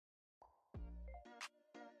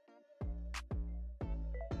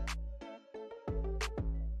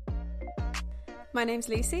My name's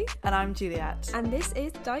Lucy. And I'm Juliet. And this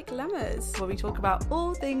is Dyke Lemmers, where we talk about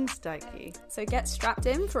all things dykey. So get strapped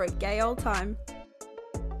in for a gay old time.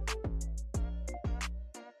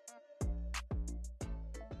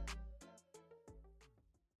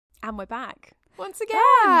 And we're back. Once again.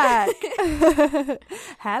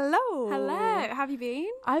 Hello. Hello. How have you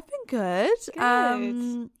been? I've been good.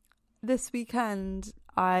 Good. This weekend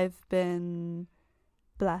I've been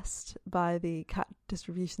blessed by the cat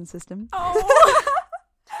distribution system. Oh.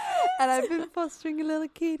 And I've been fostering a little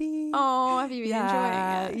kitty. Oh, have you been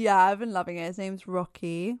enjoying it? Yeah, I've been loving it. His name's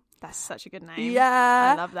Rocky. That's such a good name.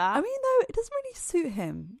 Yeah. I love that. I mean, though, it doesn't really suit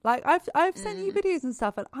him. Like, I've sent you videos and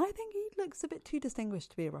stuff, and I think he looks a bit too distinguished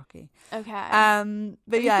to be a Rocky. Okay. But have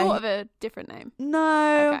yeah. you thought of a different name?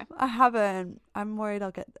 No, Okay. I haven't. I'm worried I'll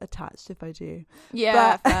get attached if I do.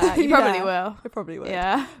 Yeah, But, you probably yeah, will. I probably will.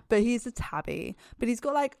 Yeah. But he's a tabby. But he's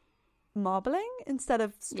got, like, marbling instead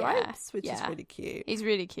of stripes, which is really cute. He's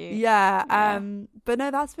really cute. Yeah. Yeah. But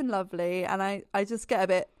no, that's been lovely. And I just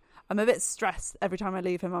get I'm a bit stressed every time I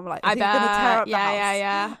leave him. I'm like, I is he going to tear up the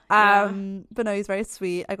house? Yeah. But no, he's very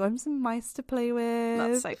sweet. I got him some mice to play with.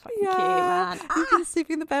 That's so fucking cute, man. He can sleep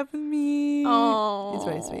in the bed with me. Oh. He's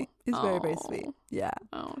very sweet. He's very, very sweet. Yeah.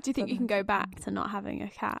 Oh. Do you think you can go back to not having a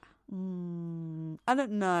cat? I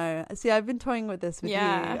don't know. See, I've been toying with this with you.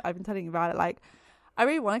 I've been telling you about it. Like, I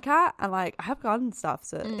really want a cat, and like I have garden stuff,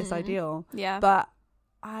 so it's ideal. Yeah. But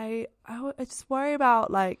I just worry about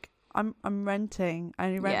like I'm renting. I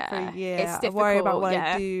only rent for a year. It's I worry about what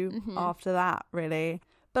difficult, I do after that, really.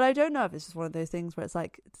 But I don't know if it's just one of those things where it's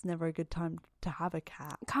like it's never a good time to have a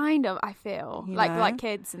cat. Kind of, I feel You like know?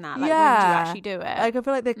 kids and that. Like when do you actually do it? Like I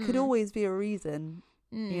feel like there could always be a reason.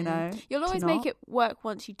 You know, you'll always to make not. it work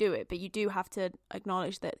once you do it, but you do have to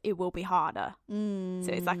acknowledge that it will be harder.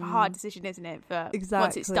 So it's like a hard decision, isn't it? But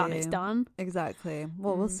once it's done, it's done. Exactly.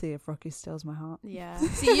 Well, we'll see if Rocky steals my heart. Yeah.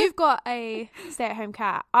 So you've got a stay-at-home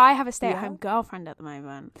cat. I have a stay-at-home girlfriend at the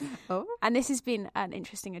moment. Oh. And this has been an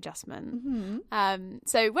interesting adjustment.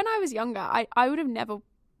 So when I was younger, I would have never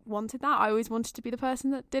wanted that. I always wanted to be the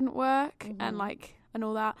person that didn't work and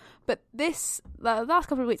all that. But the last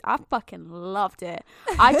couple of weeks, I fucking loved it.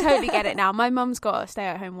 I totally get it now. My mum's got a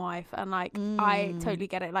stay-at-home wife, and like I totally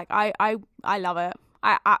get it. Like I love it.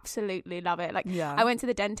 I absolutely love it. Like I went to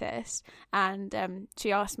the dentist, and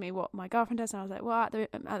she asked me what my girlfriend does, and I was like, well, at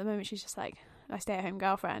the moment she's just like my stay-at-home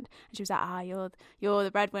girlfriend, and she was like, you're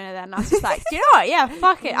the breadwinner then. And I was just like, do you know what? Yeah,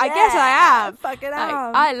 fuck it. I guess I am. Fuck it like,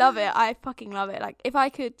 up. I love it. I fucking love it. Like if I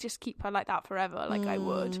could just keep her like that forever, like I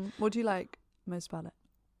would. What do you like most about it?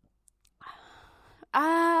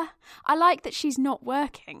 I like that she's not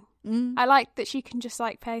working. I like that she can just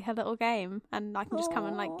like play her little game, and I can just come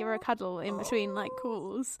and like give her a cuddle in between like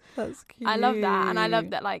calls. That's cute. I love that, and I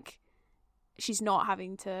love that like she's not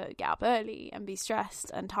having to get up early and be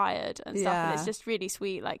stressed and tired and stuff. And it's just really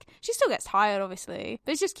sweet. Like she still gets tired, obviously,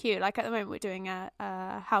 but it's just cute. Like at the moment we're doing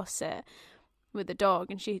a house sit with the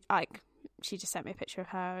dog, and she just sent me a picture of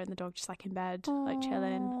her and the dog just like in bed, like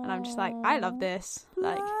chilling, and I'm just like, I love this.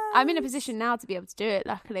 Like I'm in a position now to be able to do it,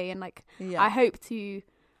 luckily, and like I hope to.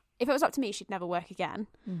 If it was up to me, she'd never work again.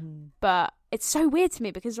 But it's so weird to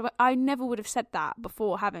me because I never would have said that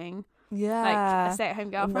before having like a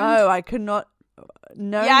stay-at-home girlfriend. No, I could not.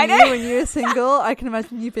 Knowing you when you were single, I can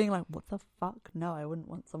imagine you being like, "What the fuck? No, I wouldn't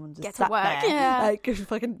want someone just get to sat work. there. Yeah, like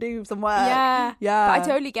fucking do some work. Yeah. But I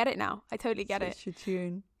totally get it now. I totally get it. Your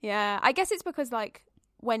tune. Yeah, I guess it's because like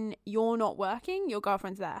when you're not working, your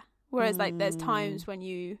girlfriend's there. Whereas like there's times when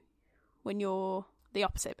you're the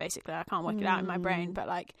opposite, basically. I can't work it out in my brain, but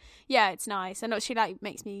like it's nice. And she like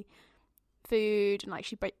makes me food, and like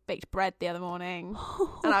she baked bread the other morning,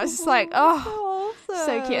 and I was just like,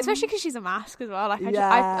 so cute, especially because she's a mask as well. Like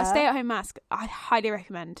a stay-at-home mask I highly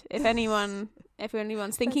recommend. If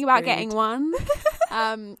anyone's thinking about getting one,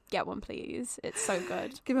 get one, please. It's so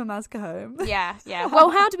good. Give a mask a home. Yeah. Well,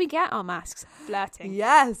 how do we get our masks? Flirting.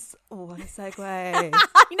 Yes. Oh, what a segue. I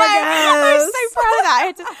know. I was so proud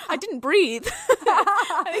of that. I didn't breathe.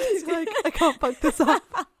 He's like, I can't fuck this up.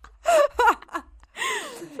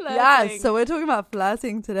 Yeah, so we're talking about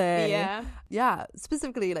flirting today. Yeah,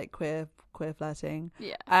 specifically like queer flirting.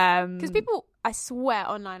 Yeah. Because people, I swear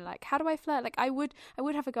online, like, how do I flirt? Like I would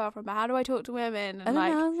have a girlfriend, but how do I talk to women? And I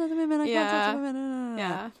don't know, I can't talk to women.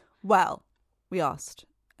 Yeah. Well, we asked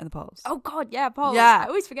in the polls. Oh God, yeah, polls. Yeah. I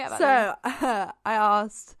always forget about them.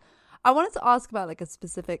 So I wanted to ask about like a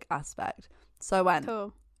specific aspect. So I went,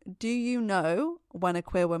 cool. Do you know when a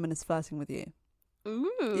queer woman is flirting with you?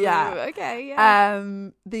 Ooh. Yeah. Okay. Yeah.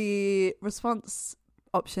 The response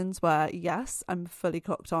options were yes, I'm fully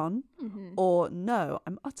clocked on, or no,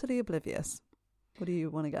 I'm utterly oblivious. What do you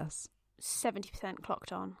want to guess? 70%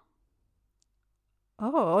 clocked on.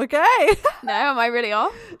 Oh, okay. No, am I really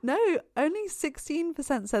off? No, only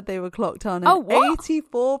 16% said they were clocked on. Oh, And what?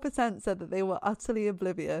 84% said that they were utterly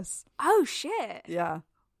oblivious. Oh, shit. Yeah.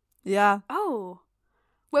 Yeah. Oh.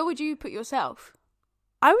 Where would you put yourself?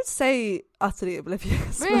 I would say utterly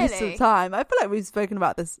oblivious most of the Really? time. I feel like we've spoken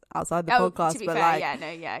about this outside the podcast, to be but fair, like, yeah, no,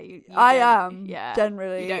 yeah. You I don't- am yeah,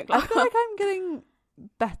 generally. you don't I clock feel on. like I'm getting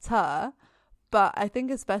better, but I think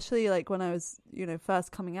especially like when I was,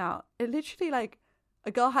 first coming out, it literally like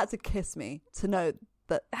a girl had to kiss me to know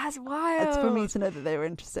that. That's wild. It's for me to know that they were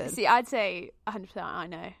interested. See, I'd say 100% I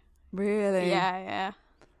know. Really? Yeah.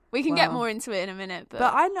 We can get Wow. more into it in a minute, but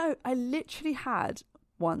But I know I literally had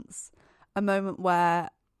once a moment where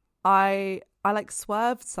I like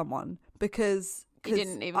swerved someone because you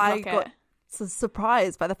didn't even I clock got it. so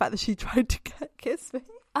surprised by the fact that she tried to kiss me.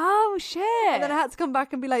 Oh, shit. And then I had to come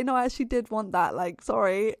back and be like, no, I actually did want that. Like,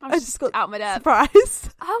 sorry. I'm I just got out my depth.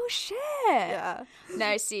 surprised. Oh, shit. Yeah.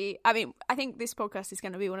 No, see, I mean, I think this podcast is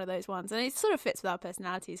going to be one of those ones, and it sort of fits with our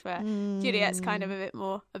personalities where Juliet's kind of a bit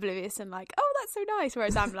more oblivious and like, oh, that's so nice,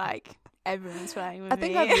 whereas I'm like, everyone's playing with I me.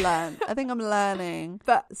 think I've learned. I think I'm learning.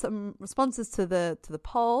 But some responses to the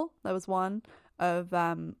poll, there was one of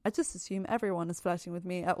I just assume everyone is flirting with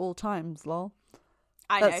me at all times, lol.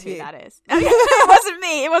 I That's know who you. that is.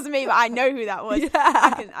 It wasn't me, but I know who that was. Yeah.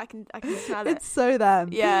 I can smell it. It's so them.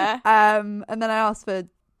 Yeah. And then I asked for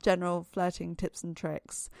general flirting tips and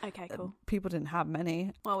tricks. Okay, cool. People didn't have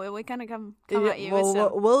many. Well, we're going to come Yeah, at you with well,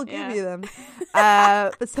 some. we'll give yeah. you them.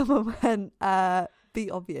 But someone went,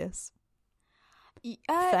 be obvious.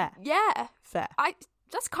 Fair. Yeah. Fair.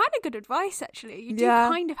 That's kind of good advice, actually. You do Yeah.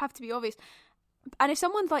 kind of have to be obvious. And if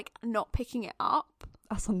someone's like not picking it up,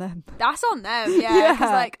 That's on them. that's on them. Yeah. Because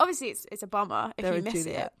Yeah. like, obviously it's a bummer if They're you a miss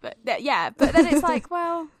Juliet. it. But but then it's like,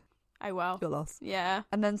 well, oh well. You're lost. Yeah.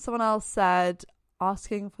 And then someone else said,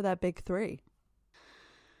 asking for their big three.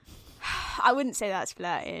 I wouldn't say that's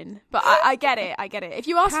flirting, but I get it. I get it. If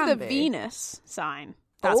you ask Can for the be. Venus sign,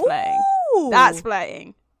 that's flirting. Ooh. That's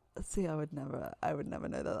flirting. See, I would never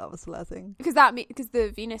know that was flirting. Because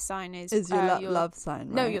the Venus sign is Your your love sign,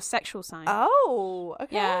 right? No, your sexual sign. Oh,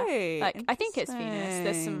 okay. Yeah, like I think it's Venus.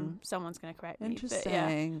 There's Interesting. someone's going to correct me. Interesting. But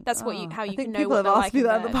yeah, that's what how I you think can know people what have they're asked like me in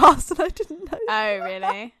that in the bed. past, and I didn't know. Oh,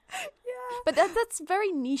 really? Yeah. But that's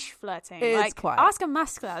very niche flirting. It is like, quite. ask a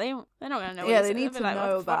masculine. They're not going to know. Yeah, what they it is. need They'll to be like, know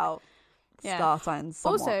what the fuck? about Yeah. star signs.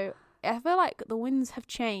 Somewhat. Also, I feel like the winds have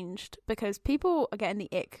changed because people are getting the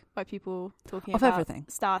ick by people talking Of about everything.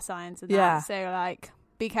 star signs and Yeah. that. So like,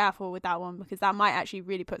 be careful with that one because that might actually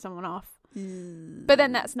really put someone off. Mm. But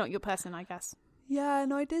then that's not your person, I guess. Yeah,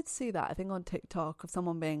 no, I did see that. I think on TikTok of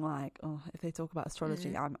someone being like, "Oh, if they talk about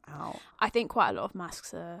astrology, I'm out." I think quite a lot of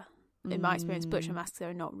masks are, in my experience, butcher masks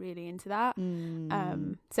are not really into that.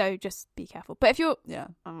 So just be careful. But if you're, Yeah.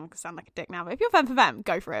 I'm going to sound like a dick now, but if you're femme for femme,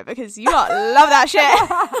 go for it because you lot love that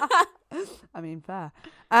shit. I mean, fair.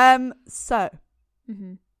 So,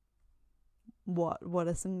 Mm-hmm. what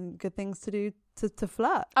are some good things to do to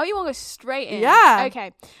flirt? Oh, you want to go straight in? Yeah.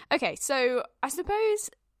 Okay. So I suppose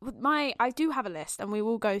I do have a list, and we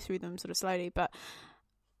will go through them sort of slowly. But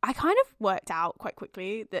I kind of worked out quite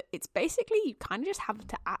quickly that it's basically you kind of just have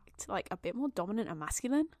to act like a bit more dominant and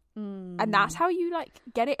masculine, and that's how you like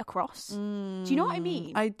get it across. Do you know what I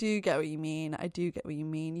mean? I do get what you mean.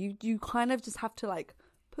 You kind of just have to like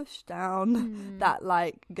push down that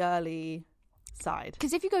like girly side.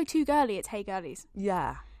 Because if you go too girly, it's hey girlies.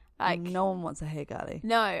 Yeah. Like no one wants a hey girly.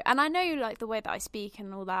 No, and I know like the way that I speak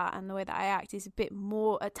and all that, and the way that I act is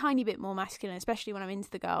a tiny bit more masculine, especially when I'm into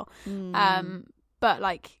the girl. But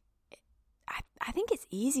like, I think it's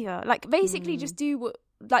easier. Like basically, just do what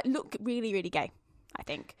look really, really gay. I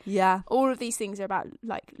think. Yeah. All of these things are about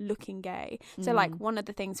like looking gay. So like one of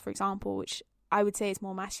the things, for example, which I would say is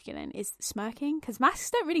more masculine, is smirking, because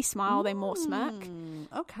masks don't really smile; they more smirk.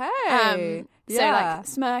 Okay. So like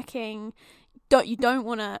smirking. You don't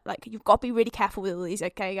want to like, you've got to be really careful with all these,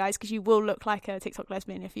 okay guys, because you will look like a TikTok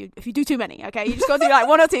lesbian if you do too many. Okay, you just got to do like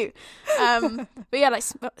one or two. But yeah, like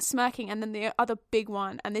smirking. And then the other big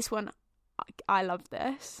one, and this one I love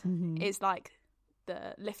this, is like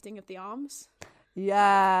the lifting of the arms.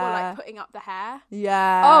 Yeah. Or like putting up the hair.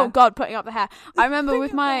 Yeah. Oh god, putting up the hair. I remember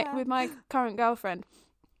with my current girlfriend,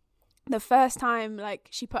 the first time like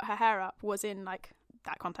she put her hair up was in like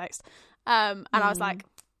that context. And I was like,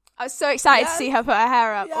 I was so excited to see her put her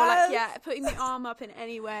hair up, or like putting the arm up in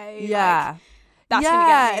any way. Yeah. Like, that's gonna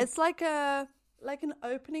get me. It's like an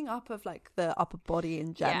opening up of like the upper body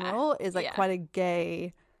in general is like quite a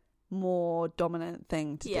gay more dominant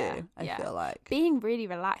thing to do. I feel like being really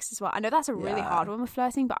relaxed as well. I know that's a really hard one with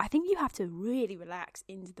flirting, but I think you have to really relax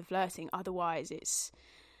into the flirting. Otherwise, it's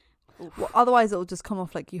otherwise it'll just come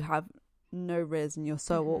off like you have no riz and you're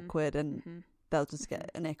so awkward, and they'll just get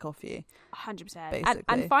an ick off you. 100%.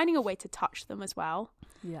 And finding a way to touch them as well.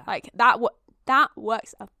 Yeah, like that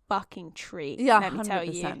works a fucking treat. Yeah, let me tell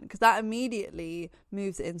you, because that immediately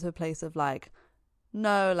moves it into a place of like,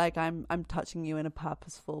 no, like I'm touching you in a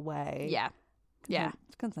purposeful way. Yeah,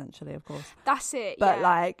 consensually, of course. That's it. But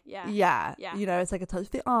like, yeah, you know, it's like a touch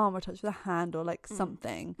with the arm or a touch with the hand or like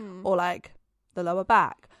something, or like the lower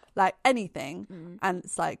back, like anything, and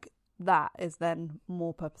it's like that is then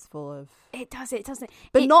more purposeful of it does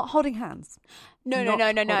but not holding hands. No,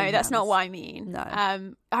 that's not what I mean. No.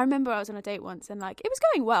 I remember I was on a date once and like it was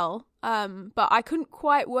going well, but I couldn't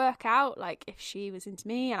quite work out like if she was into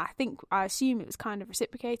me, and I assume it was kind of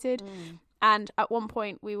reciprocated. And at one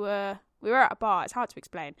point we were at a bar. It's hard to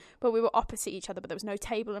explain, but we were opposite each other, but there was no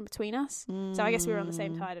table in between us. So I guess we were on the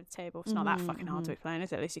same side of the table. It's not that fucking hard to explain,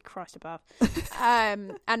 is it? At least, Christ above.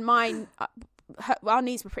 And mine, our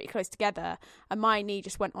knees were pretty close together, and my knee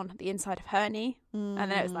just went on the inside of her knee, and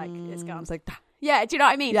then it was like, it's gone. It's like, yeah, do you know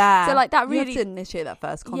what I mean? Yeah. So like that really, you have to initiate that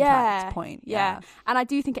first contact point. Yeah. And I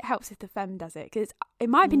do think it helps if the femme does it, because in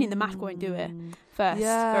my opinion, the masc won't do it first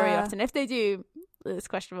very often. If they do, it's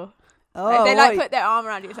questionable. Oh, like they like put their arm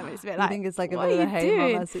around you or something. It's a bit like, I think it's like a what bit of are a you hey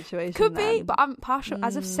doing? mama situation. Could then. be, but I'm partial,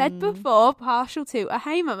 as I've said before, partial to a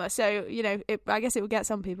hey mama. So, you know, I guess it will get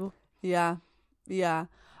some people. Yeah.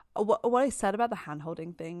 What I said about the hand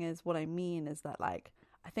holding thing is, what I mean is that like,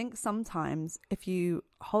 I think sometimes if you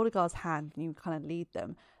hold a girl's hand and you kind of lead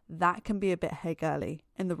them, that can be a bit hey girly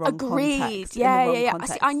in the wrong context. Yeah.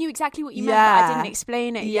 I knew exactly what you meant, but I didn't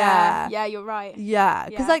explain it. Yeah, you're right. Yeah,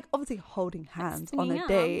 because like obviously holding hands on a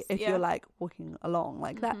date, if you're like walking along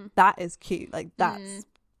like that is cute. Like that's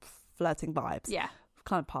flirting vibes. Yeah,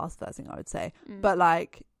 kind of past flirting, I would say. But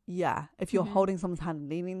like, yeah, if you're holding someone's hand and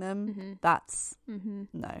leading them, that's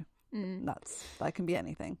no. That can be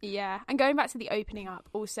anything. Yeah, and going back to the opening up,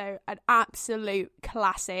 also an absolute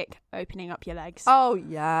classic, opening up your legs. Oh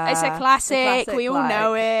yeah, it's a classic. We all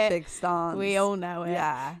know it. Big stance. We all know it.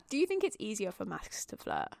 Yeah. Do you think it's easier for mascs to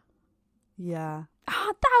flirt? Yeah.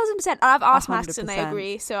 1,000%. I've asked 100%. mascs and they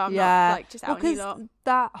agree, so I'm not like just out on you lot.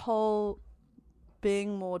 That whole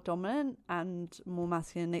being more dominant and more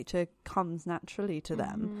masculine in nature comes naturally to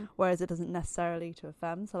them, whereas it doesn't necessarily to a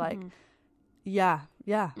femme. So like. Yeah,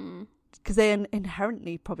 because they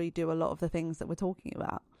inherently probably do a lot of the things that we're talking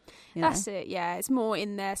about. That's it. Yeah, it's more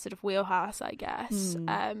in their sort of wheelhouse, I guess.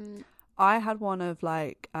 I had one of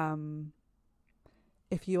like,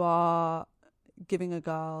 if you are giving a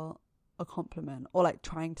girl a compliment or like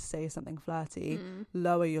trying to say something flirty,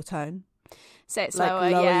 lower your tone. Say it slower.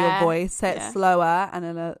 Like, lower your voice. Say it slower and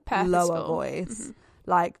in a lower voice.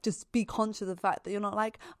 Like, just be conscious of the fact that you're not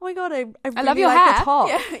like, oh my god, I really love your like hair. the top.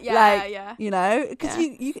 Yeah. You know, because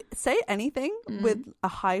you say anything with a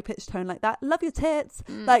high pitched tone like that. Love your tits.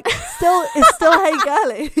 Like, it's still hey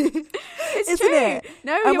girly. It's isn't true. it?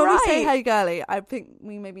 No, and you're when right. we say hey girly, I think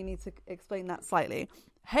we maybe need to explain that slightly.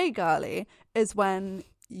 Hey girly is when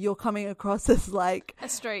you're coming across as like a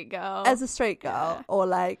straight girl, or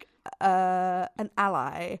like an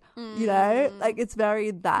ally, you know, like it's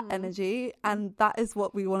very that energy, and that is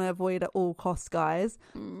what we want to avoid at all costs, guys.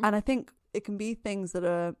 And I think it can be things that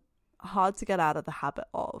are hard to get out of the habit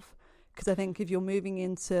of, because I think if you're moving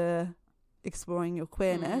into exploring your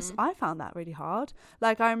queerness, I found that really hard.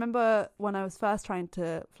 Like I remember when I was first trying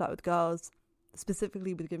to flirt with girls,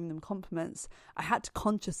 specifically with giving them compliments, I had to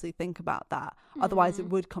consciously think about that, otherwise it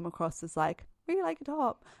would come across as like, really like your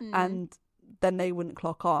top, and then they wouldn't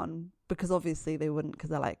clock on, because obviously they wouldn't, because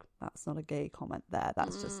they're like, that's not a gay comment there,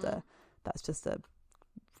 that's just a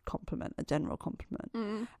compliment, a general compliment.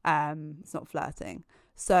 It's not flirting.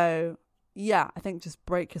 So yeah, I think just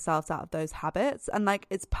break yourselves out of those habits, and like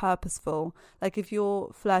it's purposeful. Like if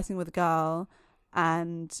you're flirting with a girl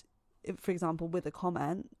and if, for example, with a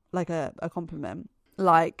comment, like a compliment,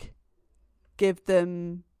 like give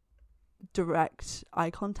them direct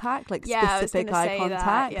eye contact, like specific eye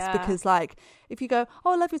contact, because like if you go,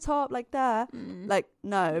 oh I love your top, like there, like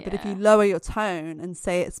no, but if you lower your tone and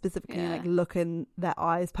say it specifically, like look in their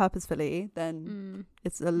eyes purposefully, then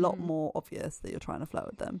it's a lot more obvious that you're trying to flirt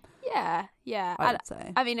with them. I would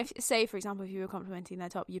say. I mean, if say for example, if you were complimenting their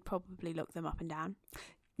top, you'd probably look them up and down.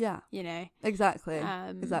 Yeah, you know, exactly.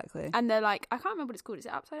 And they're like, I can't remember what it's called. Is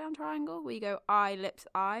it upside down triangle, where you go eye, lips,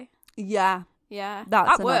 eye? Yeah,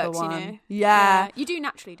 that works, one. You know. Yeah, you do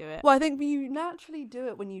naturally do it. Well, I think you naturally do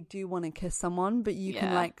it when you do want to kiss someone, but you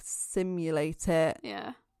can like simulate it.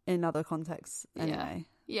 in other contexts anyway.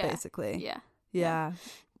 Basically. Yeah.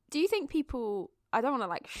 Do you think people, I don't want to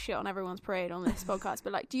like shit on everyone's parade on this podcast,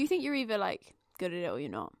 but like, do you think you're either like good at it or you're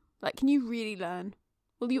not? Like, can you really learn?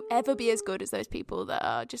 Will you ever be as good as those people that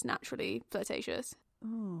are just naturally flirtatious?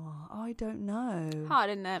 Oh, I don't know. Hard,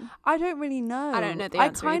 isn't it? I don't really know. I don't know the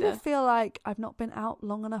answer I kind either. of feel like I've not been out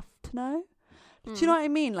long enough to know. Do you know what I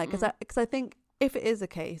mean? Like, because I think if it is a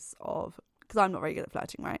case of, because I'm not very good at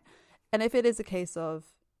flirting, right? And if it is a case of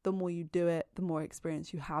the more you do it, the more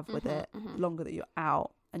experience you have with it, the longer that you're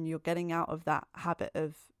out, and you're getting out of that habit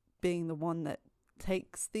of being the one that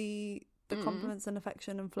takes the compliments and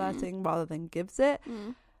affection and flirting rather than gives it.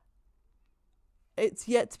 It's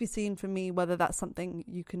yet to be seen for me whether that's something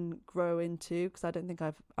you can grow into, because I don't think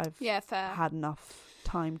I've fair. had enough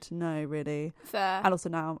time to know, really. Fair. And also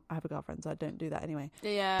now I have a girlfriend, so I don't do that anyway.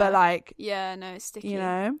 Yeah. But like, yeah, no, it's sticky. you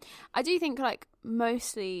know, I do think like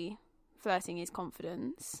mostly flirting is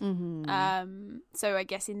confidence. So I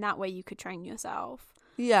guess in that way you could train yourself.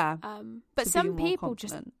 Yeah. But some people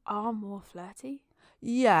just are more flirty.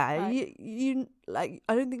 Yeah. You like,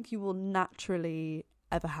 I don't think you will naturally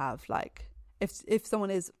ever have like, if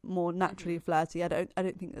someone is more naturally flirty, I don't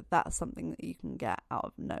think that that's something that you can get out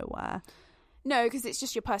of nowhere. No, because it's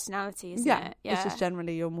just your personality, isn't it? Yeah, it's just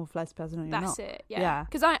generally you're a more flirty person or you're not. That's it. Yeah.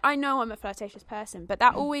 Because I know I'm a flirtatious person, but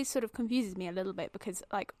that always sort of confuses me a little bit, because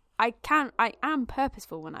like I am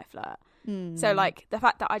purposeful when I flirt. So like the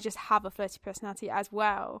fact that I just have a flirty personality as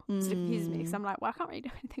well sort of confuses me, because I'm like, well, I can't really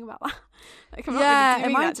do anything about that. Like, I'm not really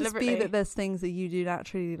doing it might that just be that there's things that you do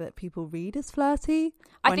naturally that people read as flirty.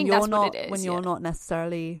 I think that's what it is. When you're not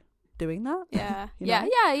necessarily doing that. Yeah. You know?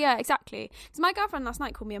 yeah, exactly. Because my girlfriend last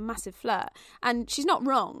night called me a massive flirt, and she's not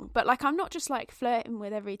wrong, but like I'm not just like flirting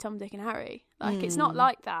with every Tom, Dick and Harry. Like it's not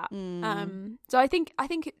like that. So I think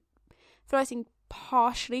flirting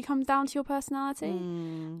partially comes down to your personality.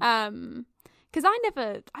 Because I don't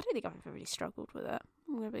think I've ever really struggled with it,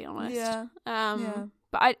 I'm gonna be honest.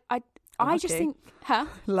 But I just think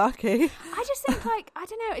lucky. I just think like, I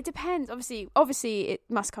don't know, it depends. Obviously it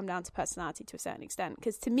must come down to personality to a certain extent,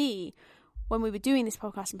 because to me, when we were doing this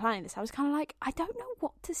podcast and planning this, I was kind of like, I don't know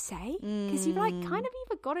what to say, because you've like kind of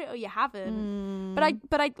either got it or you haven't.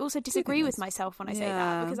 But I also disagree with myself when I say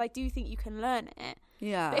that, because I do think you can learn it.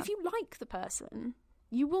 But if you like the person,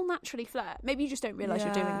 you will naturally flirt. Maybe you just don't realise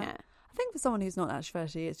you're doing it. I think for someone who's not naturally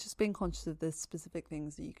flirty, it's just being conscious of the specific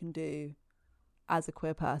things that you can do as a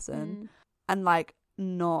queer person, and like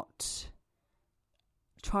not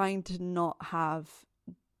trying to not have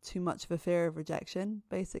too much of a fear of rejection,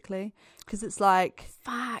 basically, because it's like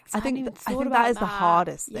facts. I think that is the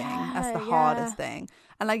hardest thing. That's the hardest thing.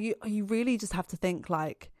 And like you really just have to think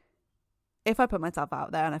like, if I put myself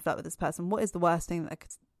out there and I flirt with this person, what is the worst thing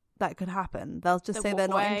that could happen? They'll just say they're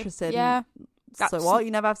not interested. So what?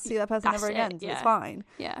 You never have to see that person ever again. So it's fine.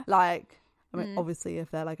 Like, I mean, obviously, if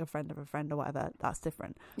they're like a friend of a friend or whatever, that's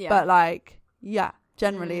different. But like,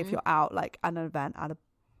 generally, if you're out like at an event, at a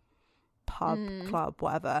pub, club,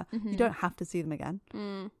 whatever, you don't have to see them again.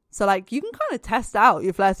 So like, you can kind of test out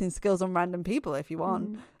your flirting skills on random people if you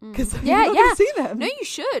want, because you're not going to see them. No, you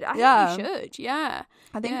should. I think you should. Yeah.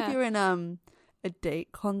 I think if you're in a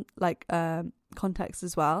date context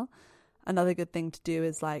as well, another good thing to do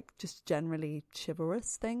is like just generally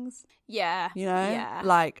chivalrous things. You know,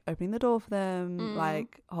 like opening the door for them,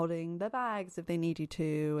 like holding their bags if they need you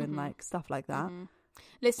to, and like stuff like that.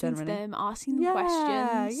 Listening to them, asking them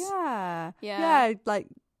questions. Like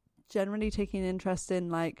generally taking an interest in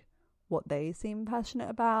like what they seem passionate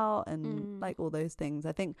about, and like all those things.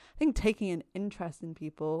 I think taking an interest in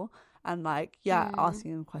people and like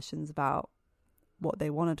asking them questions about what they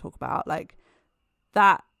want to talk about, like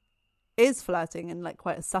that is flirting in like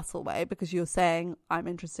quite a subtle way, because you're saying, I'm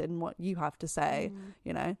interested in what you have to say,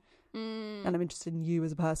 you know, and I'm interested in you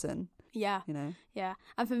as a person. You know.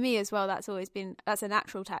 And for me as well, that's a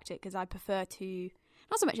natural tactic, because I prefer to,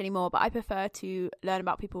 not so much anymore, but I prefer to learn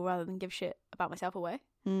about people rather than give shit about myself away.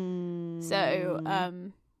 So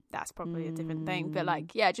that's probably a different thing, but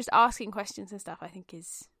like just asking questions and stuff I think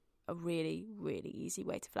is a really, really easy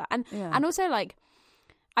way to flirt. And also like,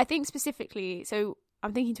 I think specifically, so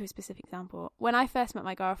I'm thinking to a specific example. When I first met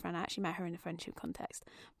my girlfriend, I actually met her in a friendship context,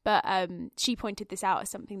 but she pointed this out as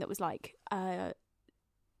something that was like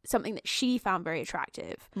something that she found very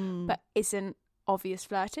attractive, but isn't obvious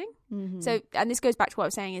flirting. So, and this goes back to what I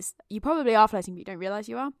was saying, is you probably are flirting, but you don't realise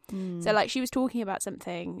you are. So like, she was talking about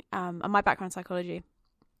something, and my background psychology,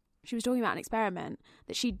 she was talking about an experiment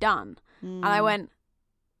that she'd done, and I went,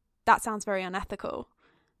 that sounds very unethical.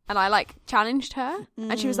 And I like challenged her,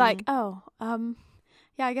 and she was like,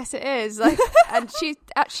 yeah, I guess it is. Like, and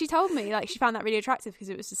she told me like she found that really attractive because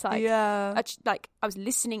it was just like, like I was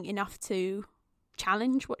listening enough to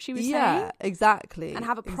challenge what she was saying. Yeah, exactly. And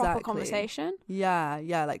have a proper conversation.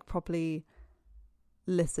 Yeah, like properly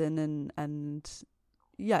listen and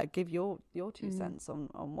give your 2 cents on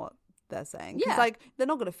what they're saying. Because like they're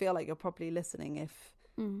not going to feel like you're properly listening if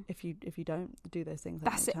you don't do those things.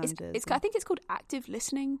 That's it. I think it's called active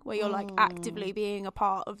listening, where you're like actively being a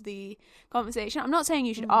part of the conversation. I'm not saying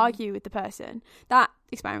you should argue with the person. That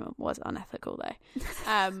experiment was unethical though,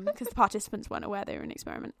 because the participants weren't aware they were an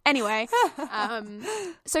experiment. Anyway,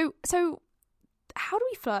 so how do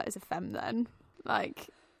we flirt as a femme then? Like,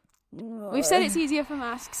 we've said it's easier for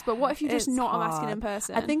masks, but what if you're just not hard. A masculine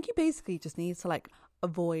person? I think you basically just need to like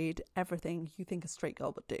avoid everything you think a straight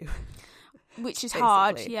girl would do. Which is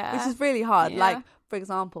hard, yeah. Which is really hard. Yeah. Like, for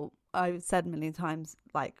example, I've said a million times,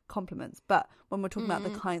 like, compliments. But when we're talking about the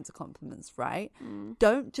kinds of compliments, right?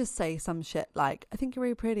 Don't just say some shit like, I think you're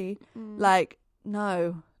really pretty. Like,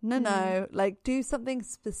 no. Like, do something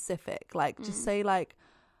specific. Like, just say, like,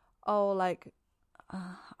 oh, like,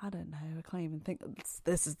 I don't know. I can't even think.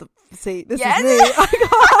 This is me.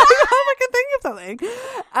 I can think of something.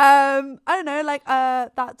 I don't know. Like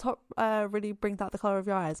that top really brings out the colour of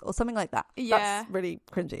your eyes, or something like that. Yeah, that's really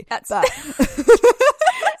cringy. But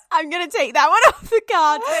I'm gonna take that one off the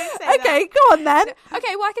card. Okay, go on then.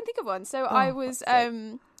 Okay, well I can think of one. So I was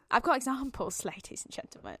I've got examples, ladies and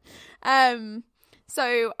gentlemen.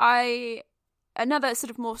 So another sort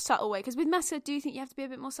of more subtle way, because with masks I do think you have to be a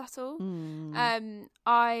bit more subtle. I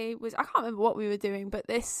can't remember what we were doing, but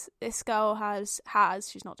this girl has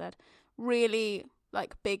she's not dead, really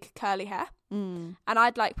like big curly hair, and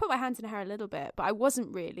I'd like put my hands in her hair a little bit, but I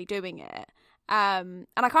wasn't really doing it, and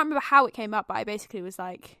I can't remember how it came up, but I basically was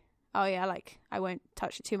like, oh yeah, like I won't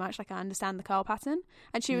touch it too much, like I understand the curl pattern,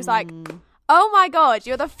 and she was like, oh my god,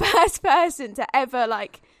 you're the first person to ever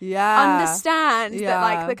like understand that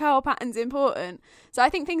like the curl pattern's important. So I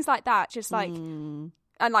think things like that, just like, and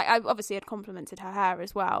like I obviously had complimented her hair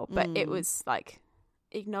as well, but it was like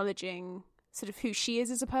acknowledging sort of who she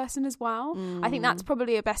is as a person as well. I think that's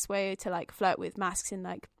probably a best way to like flirt with masks, in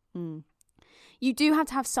like you do have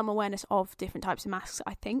to have some awareness of different types of masks,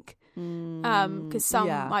 I think, because some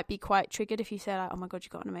might be quite triggered if you say like, oh my god,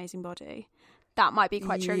 you've got an amazing body. That might be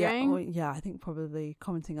quite triggering. I think probably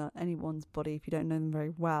commenting on anyone's body if you don't know them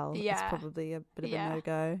very well is probably a bit of a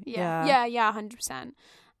no-go. Yeah, 100%.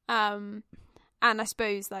 And I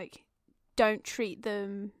suppose, like, don't treat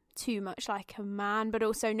them too much like a man, but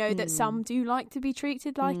also know that some do like to be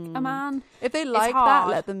treated like a man. If they like that,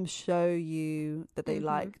 let them show you that they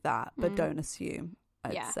like that, but don't assume.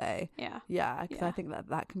 I'd say. Because I think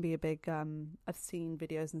that can be a big I've seen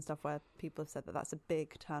videos and stuff where people have said that that's a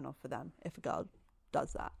big turn off for them if a girl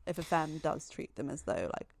does that, if a femme does treat them as though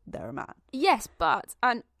like they're a man. Yes,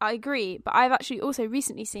 and I agree, but I've actually also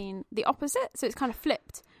recently seen the opposite, so it's kind of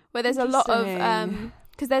flipped, where there's a lot of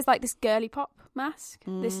because there's like this girly pop mask.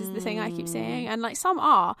 This is the thing I keep seeing, and like some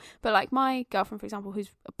are, but like my girlfriend, for example, who's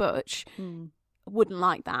a butch, wouldn't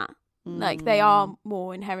like that. Like they are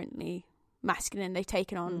more inherently masculine. They've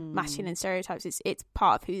taken on masculine stereotypes. It's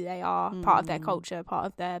part of who they are, part of their culture, part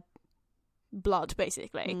of their blood,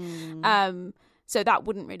 basically. So that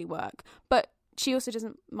wouldn't really work. But she also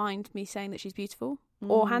doesn't mind me saying that she's beautiful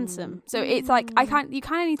or handsome. So it's like you kind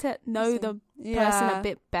of need to know the person a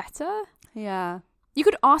bit better. Yeah. You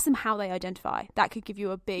could ask them how they identify. That could give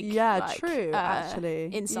you a big true actually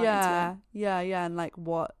insight into it. Yeah, and like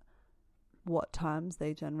what terms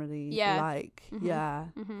they generally like,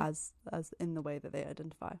 as in the way that they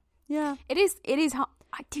identify. It is hard.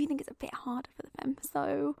 I do think it's a bit harder for the femmes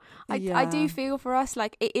though. I do feel for us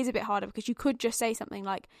like it is a bit harder, because you could just say something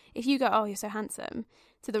like, if you go, oh you're so handsome,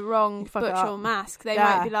 to the wrong butch or mask, they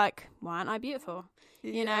might be like, why aren't I beautiful,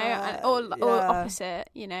 you know, or opposite,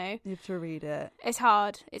 you know. You have to read it. It's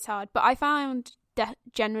hard, but I found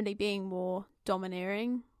generally being more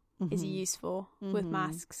domineering is useful with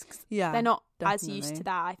masks. They're not as used to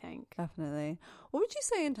that, I think. Definitely. What would you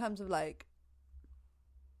say in terms of like,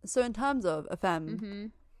 so in terms of a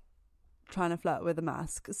femme trying to flirt with a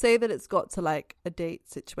mask, say that it's got to like a date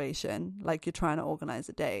situation, like you're trying to organize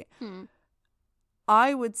a date,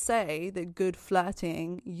 I would say that good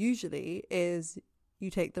flirting usually is you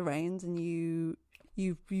take the reins and you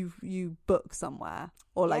book somewhere,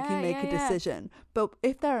 or like you make a decision. But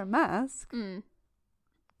if they're a mask,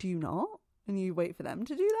 do you not? And you wait for them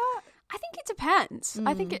to do that? I think it depends.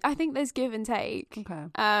 I think there's give and take. Okay.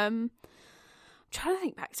 I'm trying to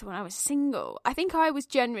think back to when I was single. I think I was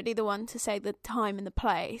generally the one to say the time and the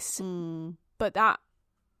place. But that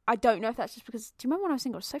I don't know if that's just because, do you remember when I was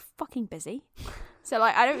single, I was so fucking busy. So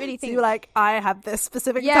like, I don't really think. So you're like, I have this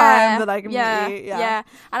specific time that I can meet you. Yeah.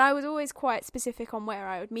 And I was always quite specific on where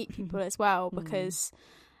I would meet people as well, because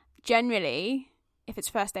generally, if it's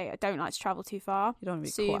first date, I don't like to travel too far. You don't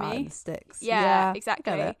want to be caught out in the sticks. Yeah,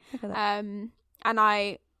 exactly. I get it. And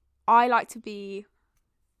I like to be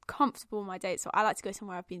comfortable with my dates, so I like to go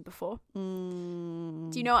somewhere I've been before. Do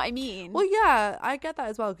you know what I mean? Well, yeah, I get that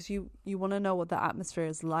as well, because you want to know what the atmosphere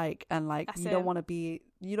is like, and like you don't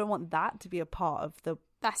want that to be a part of the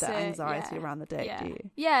anxiety around the date, do you?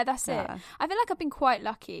 Yeah, that's it. I feel like I've been quite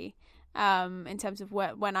lucky in terms of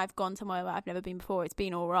when I've gone somewhere where I've never been before. It's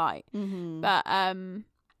been all right. But I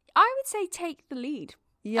would say take the lead,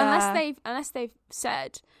 unless they've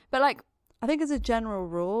said. But like, I think as a general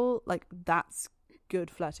rule, like, that's good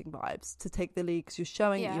flirting vibes, to take the lead, because you're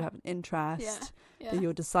showing that you have an interest, that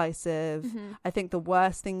you're decisive. I think the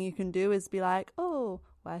worst thing you can do is be like, oh,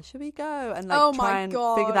 where should we go, and like try and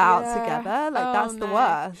figure that out together. Like, that's the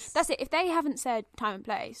worst. That's it. If they haven't said time and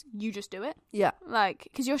place, you just do it. Like,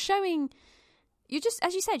 because you're just,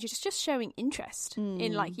 as you said, you're just showing interest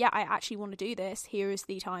in like, I actually want to do this. Here is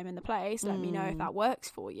the time and the place. Let me know if that works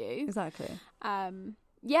for you. Exactly.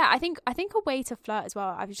 I think a way to flirt as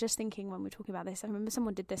well. I was just thinking when we were talking about this, I remember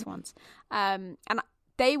someone did this once, and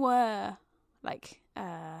they were like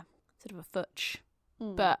sort of a futch,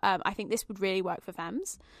 but I think this would really work for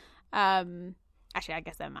femmes. Actually, I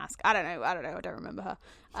guess they're mask. I don't know. I don't remember her.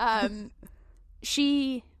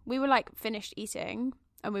 We were like finished eating,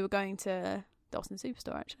 and we were going to Dawson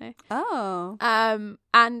Superstore actually.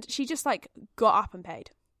 And she just like got up and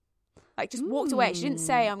paid. Like, just walked away. She didn't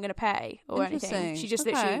say, I'm going to pay or anything. She just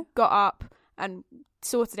literally got up and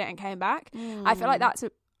sorted it and came back. I feel like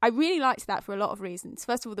I really liked that for a lot of reasons.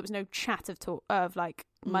 First of all, there was no chat of like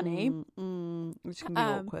money. Which can be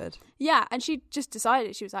awkward. Yeah, and she just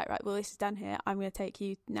decided, she was like, right, well, this is done here. I'm going to take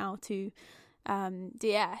you now to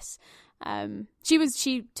DS.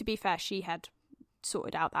 To be fair, she had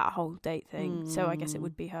sorted out that whole date thing. So I guess it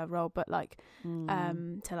would be her role, but like,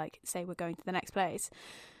 to like say we're going to the next place.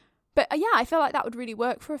 But I feel like that would really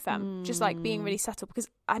work for a femme, just like being really subtle, because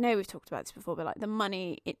I know we've talked about this before, but like the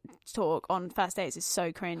money talk on first dates is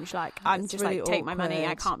so cringe. Like, I'm just really like, take my money,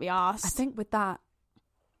 I can't be asked. I think with that,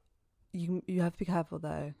 you have to be careful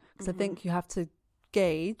though, because I think you have to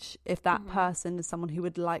gauge if that person is someone who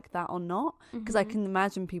would like that or not, because I can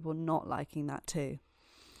imagine people not liking that too.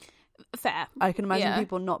 Fair. I can imagine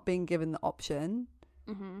people not being given the option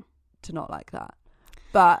to not like that.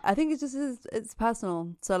 But I think it's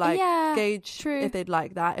personal. So like, gauge if they'd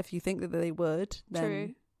like that. If you think that they would,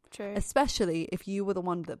 then true. Especially if you were the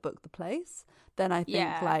one that booked the place, then I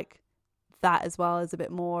think like that as well is a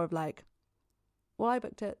bit more of like, well, I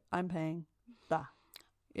booked it, I'm paying. Blah.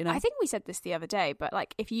 You know. I think we said this the other day, but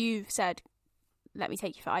like, if you've said, let me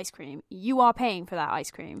take you for ice cream, you are paying for that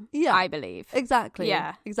ice cream. Yeah, I believe. Exactly.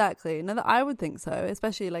 Yeah, exactly. No, I would think so,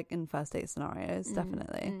 especially like in first date scenarios.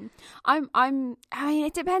 Definitely. I mean,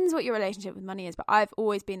 it depends what your relationship with money is, but I've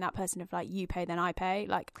always been that person of like, you pay then I pay.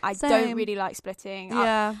 Like, I don't really like splitting.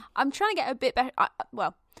 Yeah, I'm trying to get a bit better. I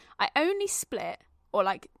only split or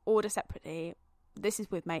like order separately. This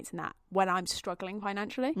is with mates and that, when I'm struggling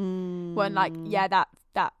financially. When like,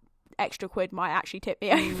 that extra quid might actually tip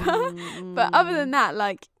me over. But other than that,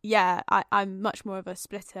 like, I'm much more of a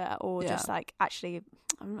splitter, or just like, actually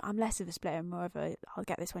I'm less of a splitter, more of a, I'll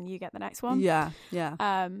get this one, you get the next one. I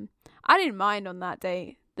didn't mind on that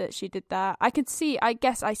date that she did that. I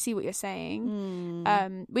guess I see what you're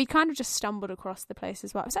saying. We kind of just stumbled across the place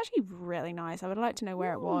as well. It was actually really nice. I would like to know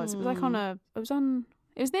where it was. It was like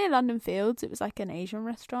it was near London Fields. It was like an Asian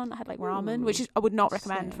restaurant that had like ramen, which I would not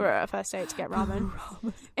recommend for a first date to get ramen.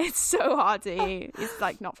 It's so hard to eat. It's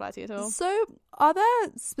like not flirty at all. So are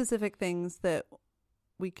there specific things that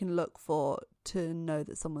we can look for to know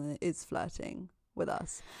that someone is flirting with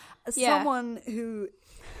us? As someone who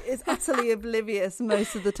is utterly oblivious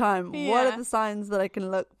most of the time, what are the signs that I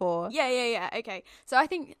can look for? Okay. So I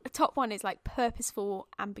think the top one is like purposeful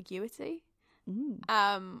ambiguity.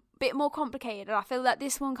 Bit more complicated, and I feel that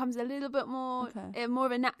this one comes a little bit more more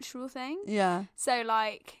of a natural thing. So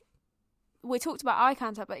like, we talked about eye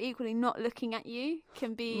contact, but equally not looking at you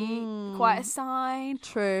can be quite a sign.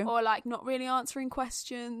 True. Or like not really answering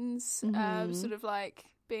questions, sort of like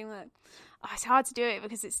being like, it's hard to do it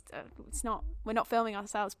because it's not, we're not filming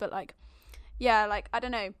ourselves, but like, like, I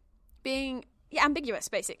don't know, being ambiguous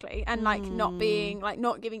basically, and like not being like,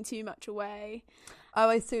 not giving too much away. Oh,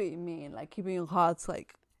 I see what you mean. Like keeping your cards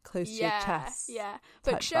like close to your chest.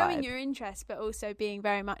 But showing your interest, but also being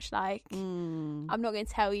very much like, I'm not going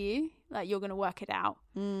to tell you Like you're gonna work it out.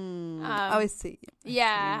 I see.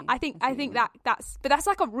 Yeah, I think that's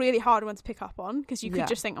like a really hard one to pick up on, because you could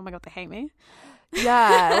just think, oh my god, they hate me.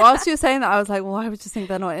 Yeah. Whilst you were saying that, I was like, well, I would just think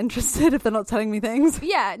they're not interested if they're not telling me things.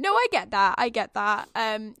 Yeah. No, I get that.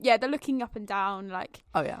 Yeah, they're looking up and down. Like,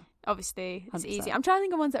 oh yeah. Obviously, it's 100%. easy. I'm trying to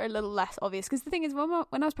think of ones that are a little less obvious, because the thing is, when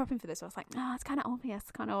I was prepping for this, I was like, no, it's kind of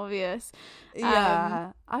obvious.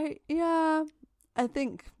 Yeah, I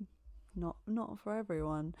think not for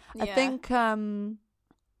everyone. Yeah. I think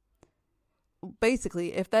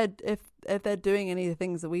basically, if they're doing any of the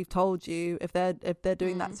things that we've told you, if they're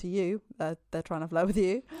doing that to you, they're trying to flirt with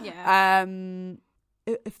you. Yeah.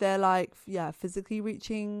 If they're like physically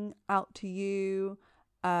reaching out to you,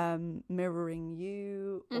 mirroring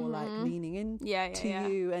you, or like leaning into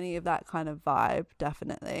you, any of that kind of vibe,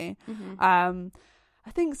 definitely.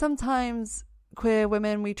 I think sometimes queer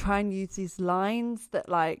women, we try and use these lines that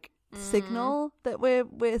like signal that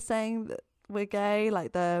we're saying that we're gay,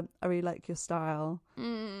 like I really like your style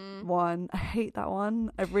one. I hate that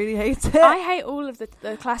one. I really hate it. I hate all of the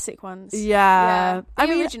classic ones. Yeah. I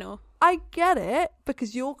mean, original. I get it,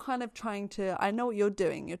 because you're kind of trying to, I know what you're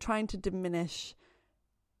doing, you're trying to diminish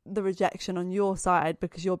the rejection on your side,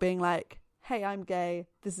 because you're being like, hey, I'm gay,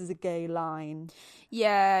 this is a gay line,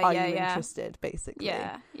 are you interested, basically.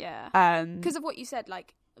 Because of what you said,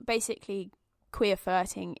 like basically queer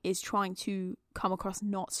flirting is trying to come across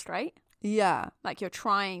not straight. Like you're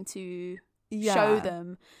trying to show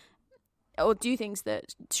them or do things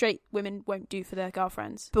that straight women won't do for their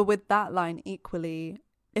girlfriends. But with that line equally,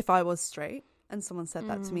 if I was straight and someone said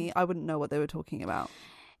that to me, I wouldn't know what they were talking about.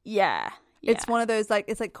 It's one of those, like,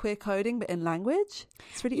 it's like queer coding but in language.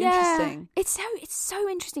 It's really interesting. It's so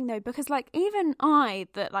interesting though, because like even I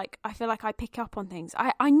feel like I pick up on things.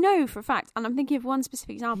 I know for a fact, and I'm thinking of one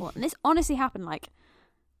specific example, and this honestly happened like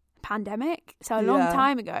pandemic, so a long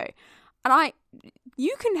time ago. And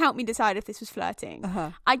you can help me decide if this was flirting.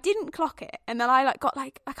 I didn't clock it, and then I like got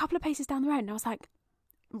like a couple of paces down the road, and I was like,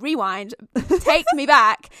 rewind, take me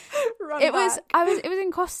back. It was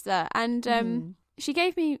in Costa, and she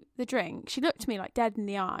gave me the drink. She looked me like dead in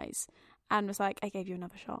the eyes and was like, I gave you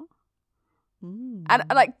another shot. And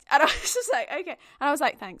I was just like, okay. And I was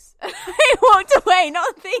like, thanks. And I walked away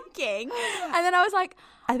not thinking. And then I was like,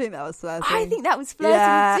 I think that was flirting. I think that was flirting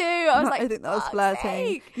too. I was like, I think that was flirting.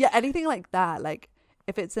 Sake. Yeah, anything like that. Like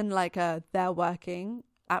if it's in like a they're working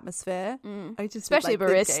atmosphere, I just especially like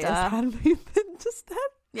barista. Hand movement just then.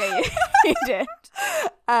 Yeah, you did.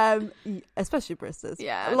 Especially baristas.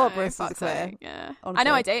 Yeah, a lot of baristas are queer. Yeah, honestly. I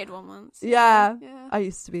know. I dated one once. Yeah, I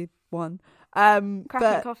used to be one. Cracking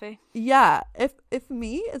coffee. Yeah, if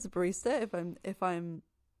me as a barista, if I'm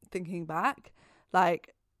thinking back,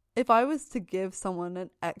 like if I was to give someone an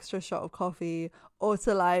extra shot of coffee, or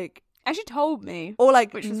to like actually told me, or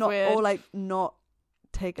like which was not, weird. or like not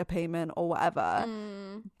take a payment or whatever,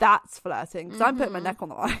 that's flirting, because I'm putting my neck on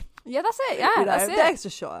the line. Yeah, that's it. Yeah, that's it. The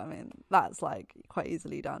extra shot, I mean, that's like quite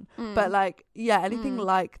easily done. But like, anything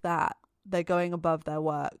like that, they're going above their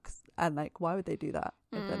works, and like, why would they do that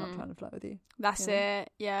if they're not trying to flirt with you? That's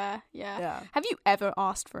it. Yeah. Have you ever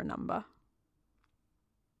asked for a number?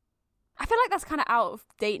 I feel like that's kind of out of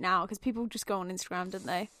date now, because people just go on Instagram, don't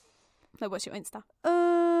they? Like, what's your Insta?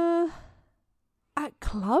 At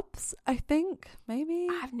clubs, I think, maybe.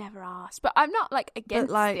 I've never asked, but I'm not like against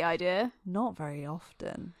the idea. Not very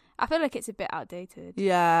often. I feel like it's a bit outdated.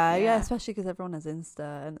 Yeah, especially because everyone has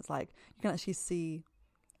Insta, and it's like you can actually see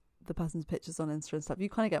the person's pictures on Insta and stuff. You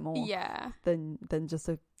kind of get more than just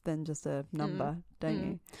a number, don't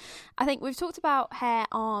you? I think we've talked about hair,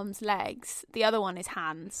 arms, legs. The other one is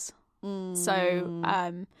hands.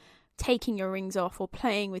 So taking your rings off or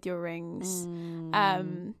playing with your rings.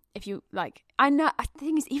 If you like, I know, I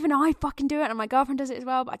think it's even I fucking do it, and my girlfriend does it as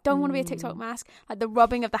well, but I don't want to be a TikTok mask. Like the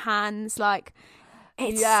rubbing of the hands, like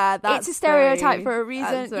it's a stereotype for a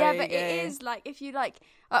reason. Yeah, but gay. It is like, if you like,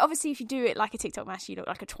 obviously if you do it like a TikTok mask, you look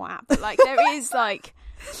like a twat, but like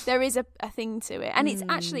there is a thing to it, and it's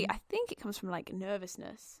actually, I think it comes from like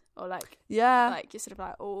nervousness. Or like like you're sort of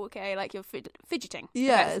like, oh, okay, like you're fidgeting.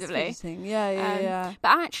 Yeah, it's fidgeting. Yeah. But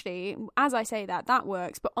actually, as I say that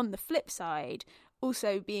works. But on the flip side,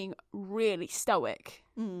 also being really stoic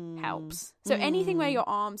helps. So anything where your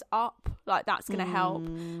arms up, like that's gonna help.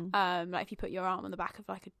 Like if you put your arm on the back of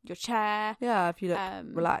like your chair. Yeah, if you look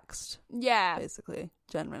relaxed. Yeah, basically,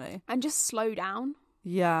 generally, and just slow down.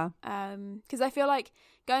 Yeah. Because I feel like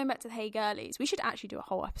going back to the Hey Girlies, we should actually do a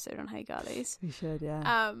whole episode on Hey Girlies. We should,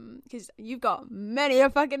 yeah. Because you've got many a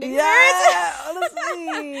fucking experience. Yeah,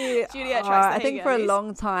 honestly. Juliet tries the I Hey think for a Girlies.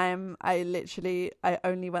 long time, I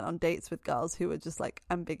only went on dates with girls who were just like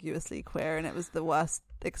ambiguously queer, and it was the worst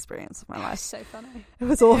experience of my It was life. so funny. It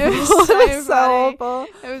was awful. It was so It was so funny. awful.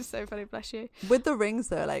 It was so funny, bless you. With the rings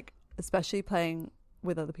though, like especially playing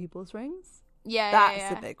with other people's rings. Yeah,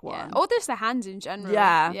 That's a big one. Yeah. Or just the hands in general.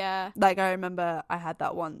 Yeah. Yeah. Like I remember I had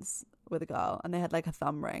that once with a girl, and they had like a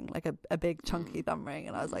thumb ring, like a big chunky thumb ring,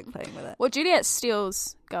 and I was like playing with it. Well, Juliet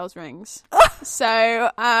steals girls' rings.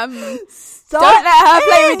 So Stop don't let her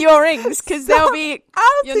play with your rings, because they'll be... outing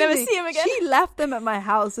You'll never me. see them again. She left them at my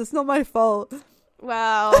house. It's not my fault.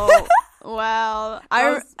 Well,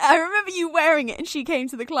 I remember you wearing it, and she came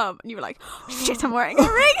to the club, and you were like, oh, shit, I'm wearing a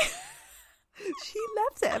ring. She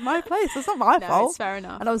left it at my place. It's not my No, fault. it's fair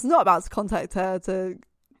enough. And I was not about to contact her to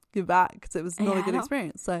give back because it was not a good Yeah.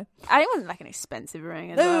 experience. So And it wasn't like an expensive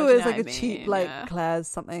ring. As no, well, it do you was know like a what I cheap, mean? like Yeah. Claire's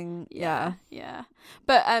something. Yeah. Yeah.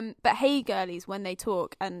 But Hey Girlies, when they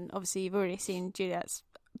talk, and obviously you've already seen Juliet's,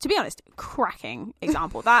 to be honest, cracking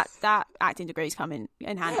example. that acting degrees come in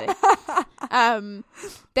handy.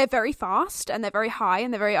 They're very fast, and they're very high,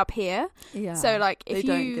 and they're very up here. Yeah. So like if they you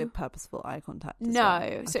don't give purposeful eye contact. as no,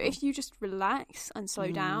 well, so at all. if you just relax and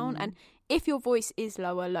slow down, and if your voice is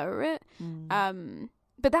lower it.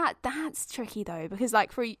 But that's tricky though, because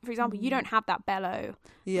like for example, you don't have that bellow.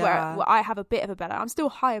 Yeah. Where I have a bit of a bellow. I'm still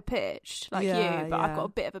higher pitched like Yeah, you, but I've yeah. got a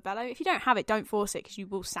bit of a bellow. If you don't have it, don't force it, because you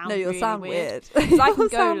will sound no, you'll really sound weird. weird. 'Cause I can You'll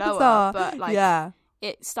go sound lower, bizarre. but like yeah,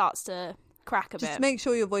 it starts to crack a just bit. make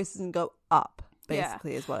sure your voice doesn't go up. Yeah.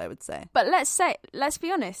 Basically, is what I would say. But let's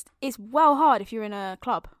be honest, it's well hard if you're in a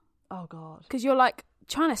club, Oh God. because you're like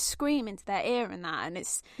trying to scream into their ear and that, and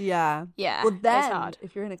it's Yeah. yeah, Well, then it's hard.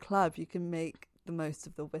 if you're in a club, you can make the most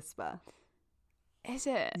of the whisper. Is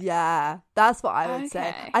it? Yeah, that's what I would say.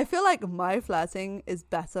 Okay. I feel like my flirting is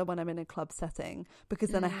better when I'm in a club setting, because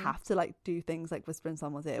then I Mm. have to like do things like whisper in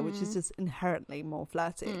someone's ear, which is just inherently more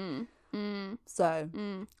flirty. So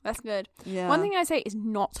That's good. yeah, One thing I say is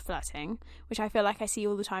not flirting, which I feel like I see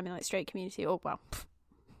all the time in like straight community, or well,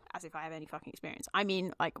 as if I have any fucking experience. I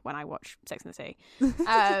mean, like when I watch Sex and the City,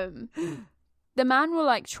 the man will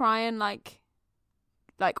like try and like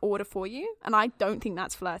order for you, and I don't think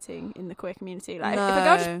that's flirting in the queer community. Like if a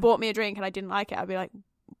girl No. just bought me a drink and I didn't like it, I'd be like,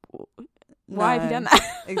 why have you No. done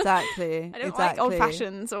that? Exactly. I don't like old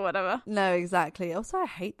fashions or whatever. No, exactly. Also, I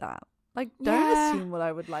hate that. Like, don't Yeah. assume what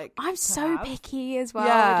I would like. I'm to so have. picky as well.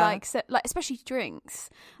 Yeah. Like especially drinks.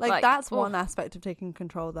 Like that's oh. one aspect of taking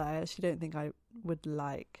control that I actually don't think I would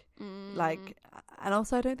like. Mm. Like, and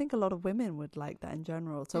also I don't think a lot of women would like that in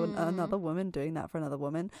general. So another woman doing that for another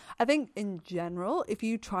woman, I think in general, if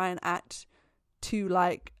you try and act to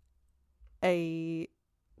like a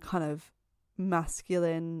kind of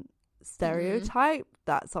masculine stereotype,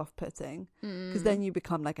 that's off-putting, because then you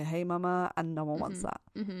become like a hey mama, and no one wants that.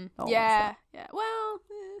 No one wants Yeah. Well,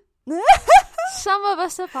 some of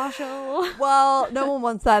us are partial. Well, no one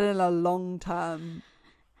wants that in a long term.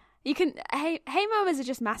 You can hey mamas are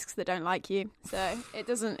just masks that don't like you, so it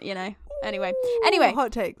doesn't, Anyway,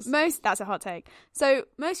 Hot takes. that's a hot take. So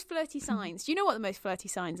most flirty signs. Do you know what the most flirty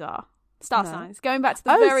signs are? Star No. signs. Going back to the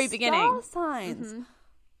very beginning. Star signs.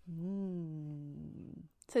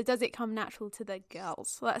 So does it come natural to the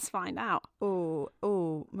girls? Let's find out.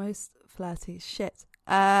 Oh, most flirty shit.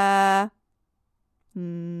 I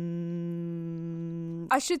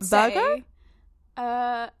should Virgo?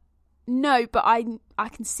 say, no, but I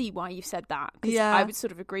can see why you said that. 'Cause Yeah. I would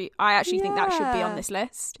sort of agree. I actually think that should be on Yeah. this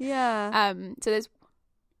list. Yeah. So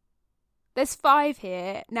there's 5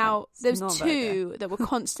 here. Now It's there's not 2 that were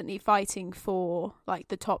constantly fighting for like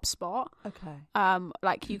the top spot. Okay.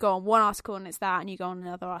 Like you go on one article and it's that, and you go on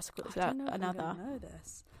another article it's I don't know if another. I'm gonna know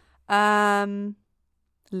this.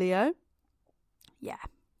 Leo. Yeah,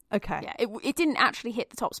 Okay. yeah. It didn't actually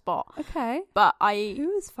hit the top spot, Okay. but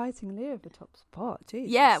Who is fighting Leo for top spot? Jeez.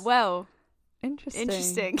 yeah. Well, Interesting.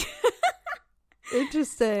 interesting.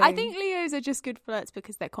 Interesting. I think Leos are just good flirts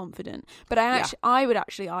because they're confident. But I would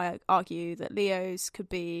actually argue that Leos could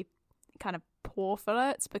be kind of poor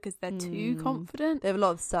flirts because they're too confident. they have a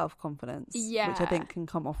lot of self-confidence, Yeah. which I think can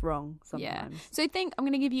come off wrong Yeah. sometimes. So I'm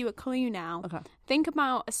going to give you a clue now. Okay. Think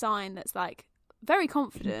about a sign that's like very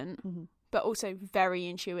confident, Mm-hmm. but also very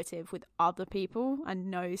intuitive with other people and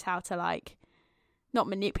knows how to like, not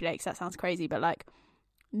manipulate, 'cause that sounds crazy, but like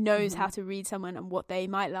knows how to read someone and what they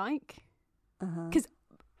might like. Because,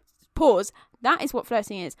 pause, That is what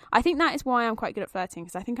flirting is. I think that is why I'm quite good at flirting,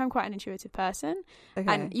 because I think I'm quite an intuitive person.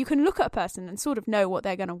 Okay. And you can look at a person and sort of know what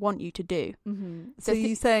they're going to want you to do. Mm-hmm. So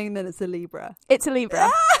you're saying that it's a Libra? It's a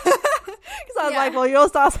Libra. Because I was like, well, your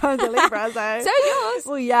star sign's a Libra, so. So yours.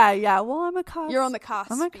 Well, yeah. Well, I'm a cusp. You're on the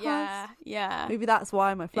cusp. I'm a cusp. Yeah. Maybe that's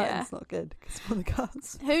why my flirting's not good, because I'm on the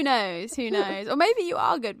cusp. Who knows? Or maybe you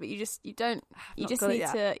are good, but you just need to,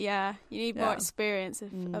 you need more experience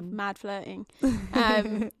of mad flirting.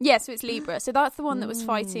 So it's Libra. So that's the one that was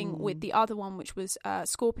fighting with the other one, which was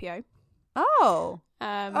Scorpio. Oh.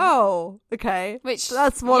 Okay. Which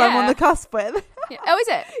that's what I'm on the cusp with. Yeah. Oh, is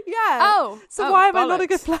it? Yeah. So why am I not a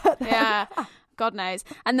good flirt then? Yeah. God knows.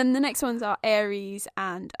 And then the next ones are Aries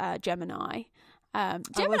and Gemini.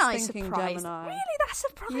 Gemini surprised. Gemini. Really? That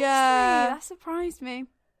surprised me. That surprised me.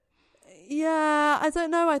 Yeah, I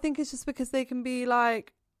don't know. I think it's just because they can be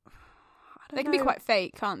like... They can be quite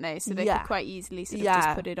fake, can't they? So they could quite easily sort of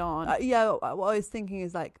just put it on. What I was thinking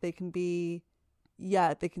is like they can be...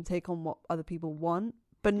 Yeah, they can take on what other people want,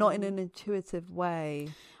 but not in an intuitive way.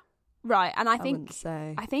 Right, and I think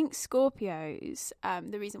Scorpios,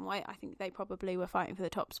 the reason why I think they probably were fighting for the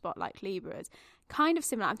top spot like Libras, kind of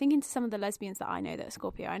similar. I'm thinking to some of the lesbians that I know that are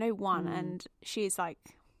Scorpio. I know one, and she's a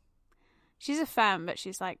femme, but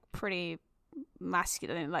she's like pretty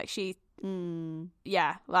masculine. Like she,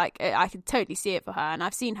 like I could totally see it for her, and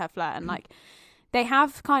I've seen her flirt, and like they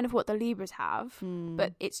have kind of what the Libras have,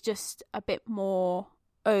 but it's just a bit more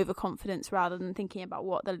overconfidence rather than thinking about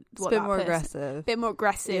a bit more aggressive. Bit more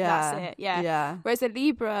aggressive, that's it. Yeah. Whereas a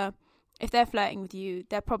Libra, if they're flirting with you,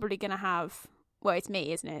 they're probably going to have, well, it's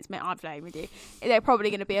me, isn't it? It's me, I'm flirting with you. They're probably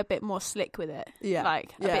going to be a bit more slick with it. Yeah.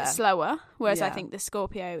 Like a bit slower. Whereas I think the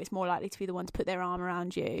Scorpio is more likely to be the one to put their arm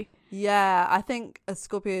around you. Yeah. I think a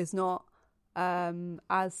Scorpio is not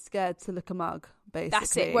as scared to look a mug. Basically.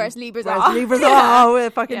 That's it. Whereas Libras are. We're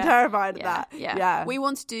fucking terrified of that. Yeah. We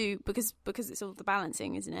want to do, because it's all the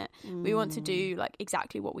balancing, isn't it? We want to do like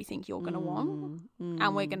exactly what we think you're going to want,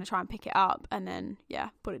 and we're going to try and pick it up, and then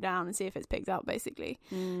put it down and see if it's picked up. Basically.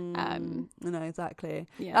 No, exactly.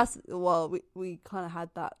 Yeah. That's we kind of had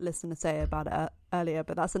that listener say about it earlier,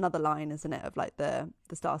 but that's another line, isn't it? Of like the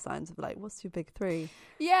star signs of like, what's your big three?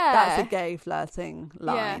 Yeah, that's a gay flirting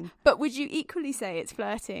line. Yeah. But would you equally say it's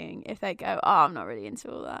flirting if they go, oh, I'm not really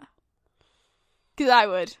into all that? Because I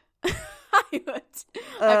would. I'd be like,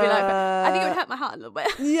 I think it would hurt my heart a little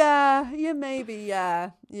bit. Yeah, maybe,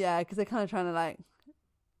 yeah, because they're kind of trying to like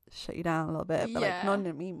shut you down a little bit, but like not in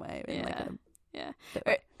a mean way.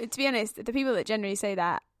 To be honest, the people that generally say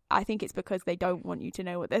that, I think it's because they don't want you to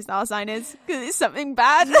know what their star sign is, because it's something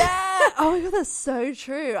bad. Yeah. Oh my god, that's so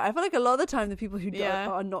true. I feel like a lot of the time the people who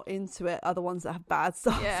are not into it are the ones that have bad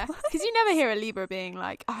stuff. Yeah, because you never hear a Libra being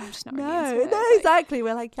like, oh, I'm just not really into it. No, exactly.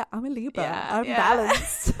 We're like, I'm a Libra. Yeah, I'm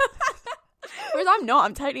balanced. Whereas I'm not.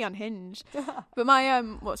 I'm totally unhinged. But my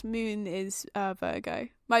moon is Virgo.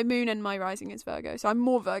 My moon and my rising is Virgo. So I'm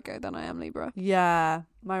more Virgo than I am Libra. Yeah,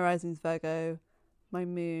 my rising is Virgo. My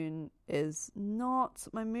moon is not.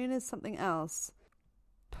 My moon is something else.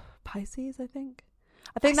 Pisces, I think.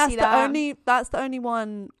 That's the only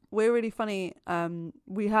one. We're really funny.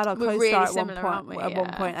 We had our co-star really at similar,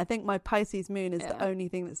 one point. I think my Pisces moon is the only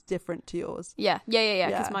thing that's different to yours. Yeah.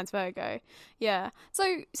 Because mine's Virgo. Yeah.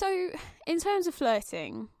 So in terms of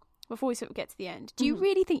flirting, before we sort of get to the end, do you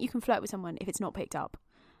really think you can flirt with someone if it's not picked up?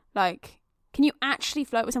 Like, can you actually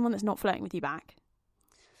flirt with someone that's not flirting with you back?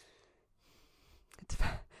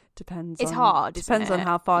 Depends. It's hard. Depends on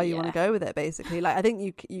how far you want to go with it. Basically, like I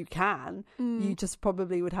think you can. You just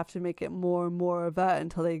probably would have to make it more and more overt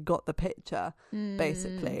until they got the picture.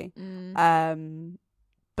 Basically,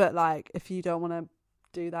 but like if you don't want to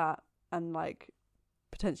do that and like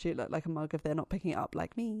potentially look like a mug if they're not picking it up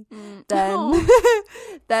like me, then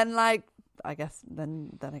then like I guess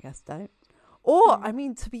don't. Or I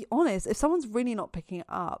mean, to be honest, if someone's really not picking it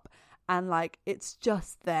up, and like it's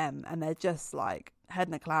just them and they're just like head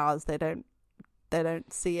in the clouds, they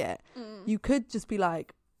don't see it, you could just be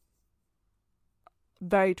like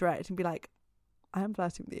very direct and be like, I am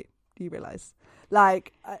flirting with you, do you realise?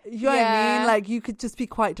 Like you know what I mean? Like you could just be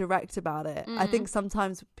quite direct about it. I think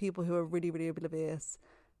sometimes people who are really, really oblivious,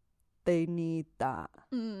 they need that,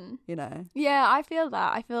 you know? Yeah, I feel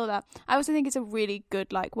that. I also think it's a really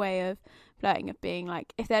good like way of flirting, of being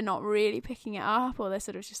like, if they're not really picking it up or they're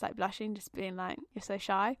sort of just like blushing, just being like, you're so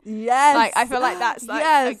shy. Yes. Like I feel like that's like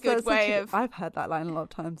a good way of... I've heard that line a lot of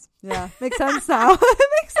times. Yeah. Makes sense now. It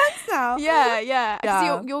makes sense now. Yeah.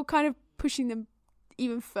 Because you're kind of pushing them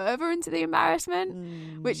even further into the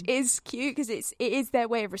embarrassment, which is cute because it is their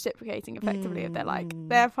way of reciprocating effectively. If they're like,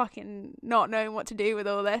 they're fucking not knowing what to do with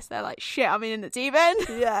all this, they're like, shit, I'm in the deep end.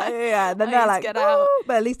 Then they're like, get out.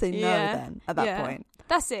 But at least they know then at that point.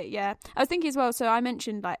 That's it, yeah. I was thinking as well, so I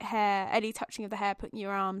mentioned like hair, any touching of the hair, putting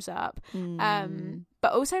your arms up,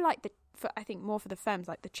 but also like I think more for the femmes,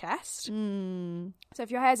 like the chest. So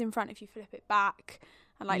if your hair's in front, if you flip it back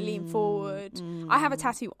and like lean forward. I have a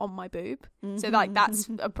tattoo on my boob, so like that's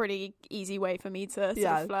a pretty easy way for me to sort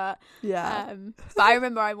of flirt. But I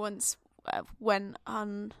remember I once went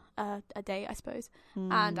on a date, I suppose,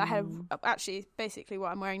 and I had actually basically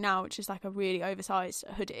what I'm wearing now, which is like a really oversized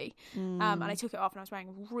hoodie, and I took it off and I was wearing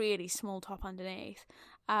a really small top underneath,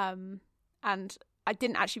 and I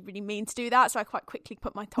didn't actually really mean to do that, so I quite quickly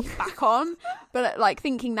put my top back on, but like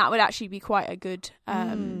thinking that would actually be quite a good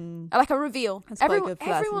like a reveal.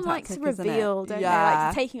 Everyone likes a reveal, don't they?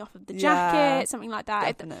 Like taking off of the jacket, something like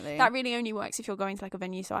that. That really only works if you're going to like a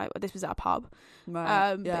venue. So this was at a pub,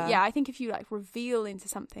 but yeah, I think if you like reveal into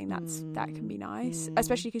something, that can be nice,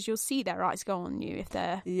 especially because you'll see their eyes go on you if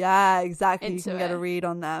they're exactly. You can get a read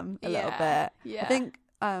on them a little bit. I think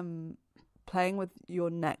playing with your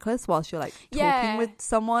necklace whilst you're like talking with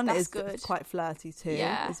someone is good. Quite flirty too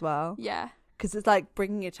as well. Because it's like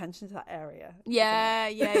bringing attention to that area.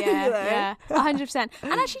 100%. And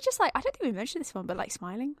actually just like, I don't think we mentioned this one, but like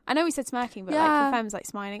smiling. I know we said smirking, but like for femmes like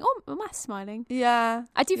smiling or mask smiling. I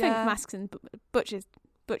do think masks and butchers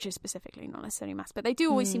specifically, not necessarily masks, but they do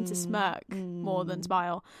always seem to smirk more than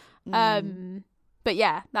smile. But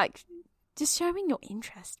yeah, like just showing your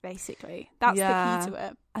interest, basically. That's the key to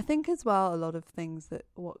it. I think as well, a lot of things that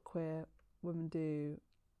what queer women do,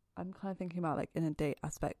 I'm kind of thinking about like in a date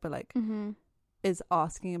aspect, but like is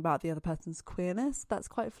asking about the other person's queerness. That's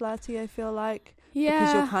quite flirty, I feel like.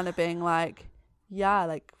 Because you're kind of being like,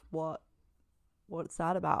 like what's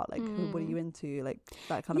that about? Like, what are you into? Like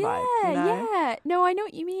that kind of vibe. You know? No, I know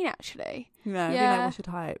what you mean actually. Being like, what's your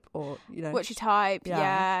type? Or, what's your type?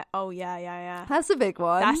 Oh, yeah. That's a big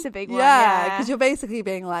one. Yeah, because you're basically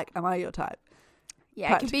being like, am I your type?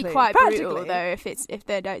 Yeah, it can be quite brutal though if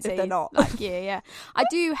they don't say, if they're not. Like, I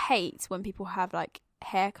do hate when people have like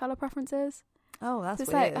hair color preferences. Oh, that's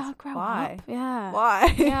it's weird. like, oh, grow up. Yeah.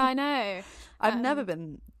 Why? Yeah, I know. I've never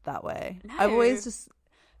been that way. No. I've always just,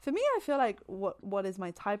 for me, I feel like what is my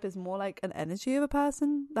type is more like an energy of a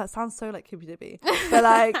person. That sounds so like hippy dippy, but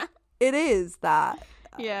like it is that.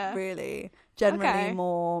 Really. Generally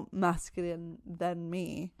more masculine than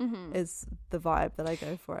me is the vibe that I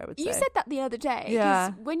go for, I would say. You said that the other day.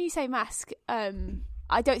 Yeah. When you say mask,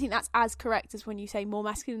 I don't think that's as correct as when you say more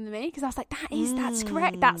masculine than me, because I was like, that's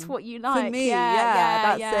correct. That's what you like. For me,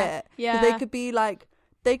 that's it. Yeah. They could be like,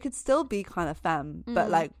 they could still be kind of femme, but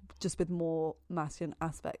like just with more masculine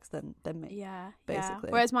aspects than me. Yeah. Basically.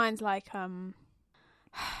 Yeah. Whereas mine's like, I mean,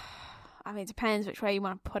 it depends which way you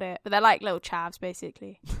want to put it, but they're like little chavs,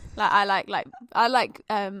 basically. Like I like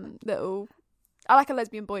little. I like a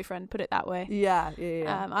lesbian boyfriend. Put it that way. Yeah.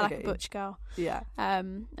 I like a butch girl. Yeah.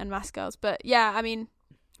 And mask girls, but yeah, I mean,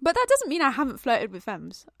 but that doesn't mean I haven't flirted with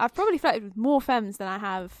femmes. I've probably flirted with more femmes than I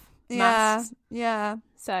have masks. Yeah.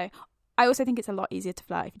 So I also think it's a lot easier to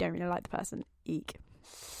flirt if you don't really like the person. Eek.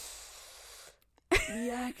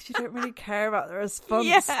 Yeah, because you don't really care about the response,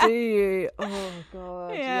 do you? Oh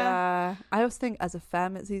god, yeah. I also think as a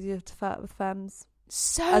femme, it's easier to flirt with femmes.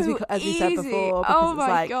 So as we said before, because my it's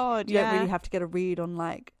like, god, you don't really have to get a read on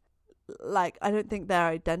like I don't think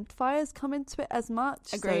their identifiers come into it as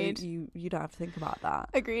much. Agreed. So you don't have to think about that.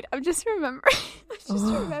 Agreed. I'm just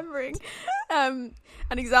remembering. An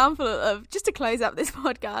example of, just to close up this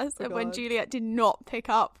podcast, of when Juliet did not pick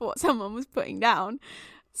up what someone was putting down.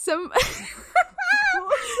 Some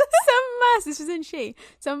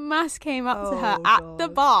mask came up to her at the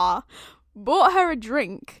bar, bought her a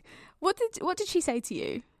drink. What did she say to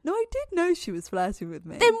you? No, I did know she was flirting with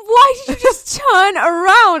me. Then why did you just turn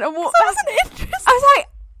around and walk? I wasn't interested.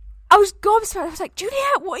 I was gobsmacked. I was like,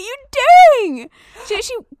 Juliet, what are you doing? She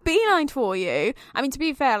actually beelined for you. I mean, to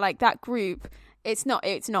be fair, like that group, it's not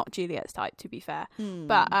Juliet's type, to be fair.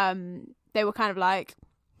 But they were kind of like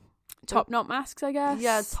top knot masks, I guess.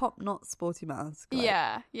 Yeah, top knot sporty mask. Like,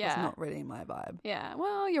 yeah. It's not really my vibe. Yeah,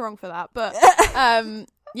 well, you're wrong for that, but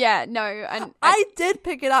yeah, no, and I did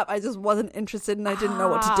pick it up. I just wasn't interested, and I didn't know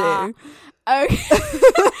what to do. Okay,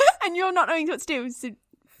 and you're not knowing what to do, so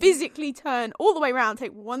physically turn all the way around,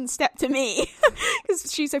 take one step to me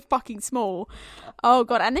because she's so fucking small. Oh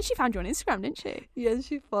god! And then she found you on Instagram, didn't she? Yeah,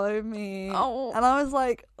 she followed me. Oh, and I was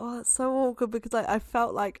like, oh, it's so awkward because I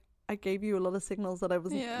felt like I gave you a lot of signals that I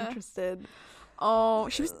wasn't interested. Oh,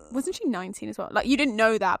 wasn't she 19 as well? Like, you didn't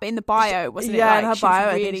know that, but in the bio, wasn't it? Yeah, like, in her she bio,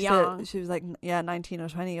 was I really think young. she was like 19 or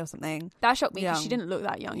 20 or something. That shocked me because Young. she didn't look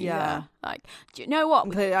that young Yeah. either. Like, do you know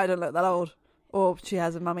what? Clearly, I don't look that old. Or she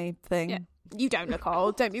has a mummy thing. Yeah. You don't look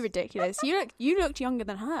old. Don't be ridiculous. You looked younger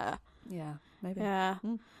than her. Yeah, maybe. Yeah.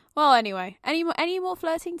 Mm. Well, anyway, any more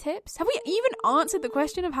flirting tips? Have we even answered the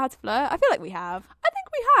question of how to flirt? I feel like we have. I think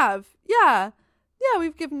we have. Yeah. Yeah,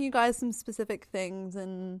 we've given you guys some specific things,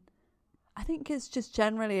 and I think it's just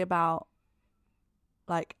generally about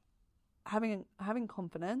like having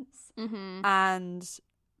confidence and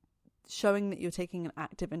showing that you're taking an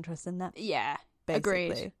active interest in that. Yeah.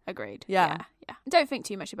 Basically. Agreed. Yeah. Don't think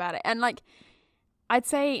too much about it. And like, I'd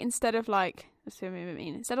say instead of like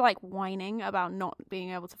whining about not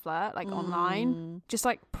being able to flirt like online, just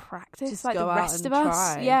like practice, just like go the out rest and of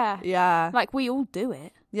us. try. Yeah. Like, we all do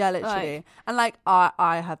it. Yeah, literally. Like, and like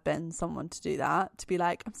I have been someone to do that, to be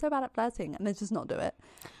like, I'm so bad at flirting, and then just not do it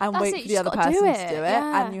and That's wait it, for you the other just gotta person do to it. do it.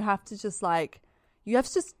 Yeah. And you have to just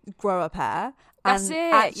grow a pair That's and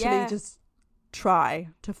it, actually yeah. just try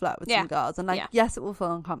to flirt with Yeah. some girls. And like, Yeah. yes, it will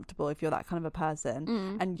feel uncomfortable if you're that kind of a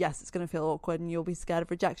person, and yes, it's going to feel awkward and you'll be scared of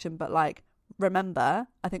rejection, but like, remember,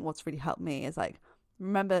 I think what's really helped me is like,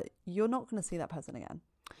 remember, you're not going to see that person again,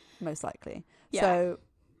 most likely. Yeah. So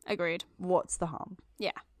agreed. what's the harm?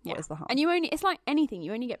 Yeah. What is the harm? And it's like anything,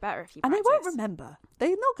 you only get better if you And practice. they won't remember. They're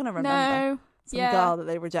not going to remember No. some Yeah. girl that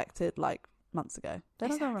they rejected like months ago. They're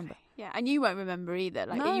not going to remember. Yeah, and you won't remember either.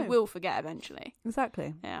 Like, No. you will forget eventually.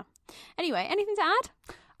 Exactly. Yeah. Anyway, anything to add?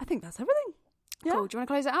 I think that's everything. Yeah. Cool. Do you want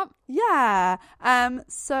to close it up? Yeah.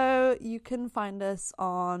 So you can find us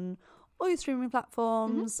on all your streaming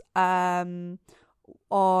platforms. On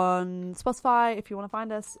Spotify, if you want to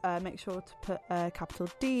find us, make sure to put a capital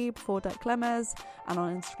D before Dyklemmas. And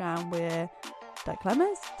on Instagram, we're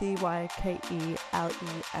Dyklemmas, DYKELEMMAS.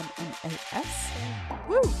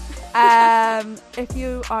 Woo! If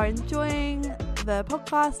you are enjoying the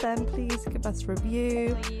podcast, then please give us a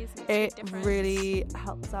review. Please. It really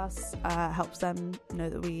helps us, helps them know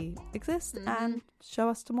that we exist and show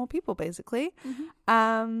us to more people, basically.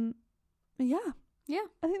 Yeah,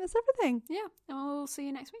 I think that's everything. Yeah, and we'll see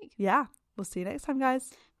you next week. Yeah, we'll see you next time,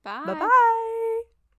 guys. Bye. Bye-bye.